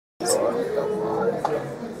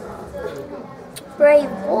Brave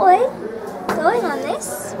boy, going on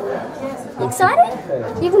this. You excited?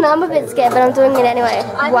 Even though I'm a bit scared, but I'm doing it anyway.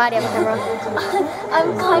 Why do you have a camera?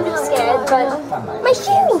 I'm kind of scared, but my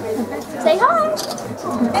shoe. Say hi.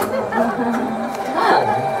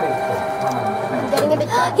 I'm getting a bit.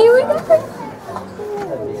 Here we go.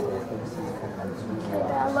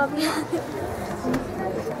 I love you.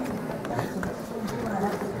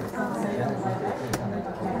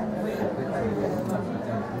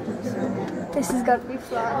 This is gonna be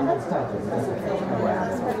fun.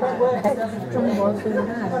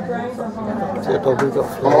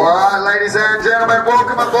 Alright, ladies and gentlemen,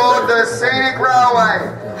 welcome aboard the Scenic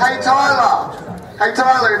Railway. Hey Tyler! Hey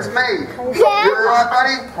Tyler, it's me. Yeah? You alright,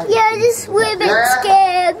 buddy? Yeah, just we're a bit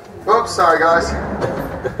scared. Oops, sorry guys.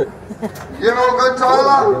 You all good,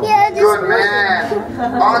 Tyler? Yeah, just good man.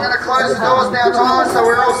 I'm going to close the doors now, Tyler, so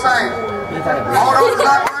we're all safe. Hold on to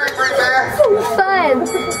that room, Bring Bear. Fun.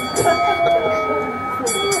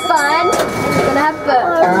 Fun. We're gonna have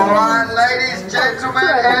fun. Alright, ladies, gentlemen,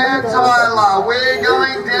 and Tyler, we're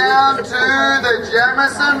going down to the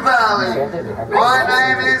Jamison Valley. My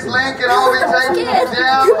name is Link, and I'll be taking you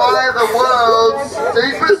down by the world's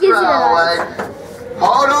steepest railway.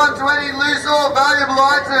 Hold on to any loose or valuable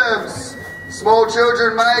items. Small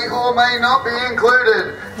children may or may not be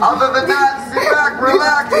included. Other than that, sit back,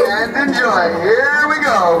 relax, and enjoy. Here we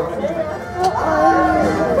go.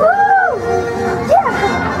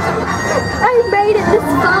 I made it this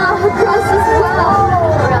far across this world.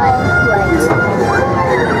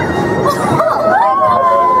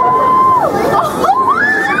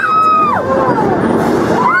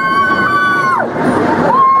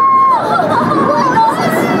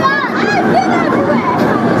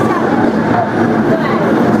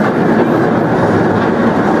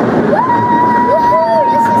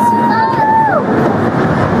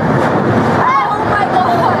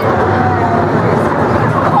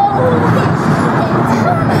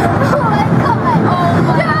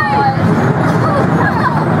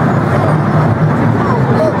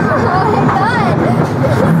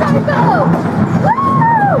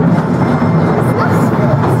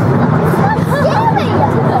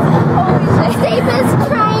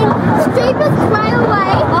 Steepest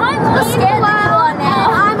railway. I'm scared one now.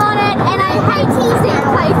 I'm on it and I hate teasing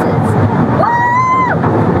places. Woo!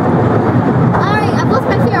 Alright, I've lost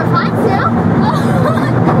my fear of heights now. This is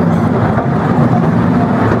fun.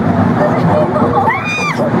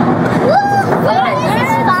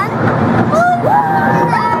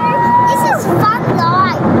 This is fun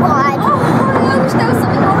ride. I wish there was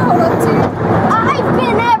something I want to hold on to. I've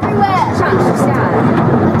been everywhere.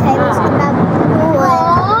 Okay, let's go back.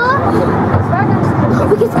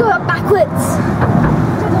 We can go up backwards.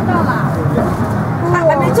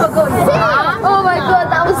 Oh my god,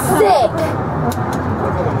 that was sick.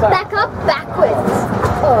 Back up, backwards.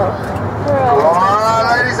 Alright,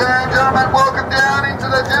 ladies and gentlemen, welcome down into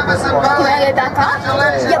the Jamison Valley. Can I go back up?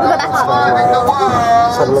 Congratulations Yeah, we'll go back on up. surviving the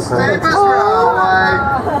world's steepest railway.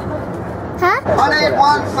 Huh? I need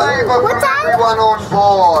one favour from everyone on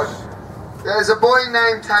board. There's a boy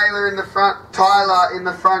named Tyler in the front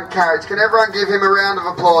carriage. Can everyone give him a round of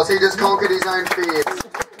applause? He just conquered his own fears.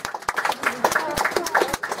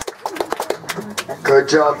 Good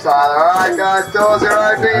job, Tyler. Alright guys, doors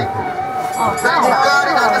are opening. Thanks for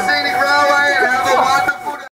guiding on the scenic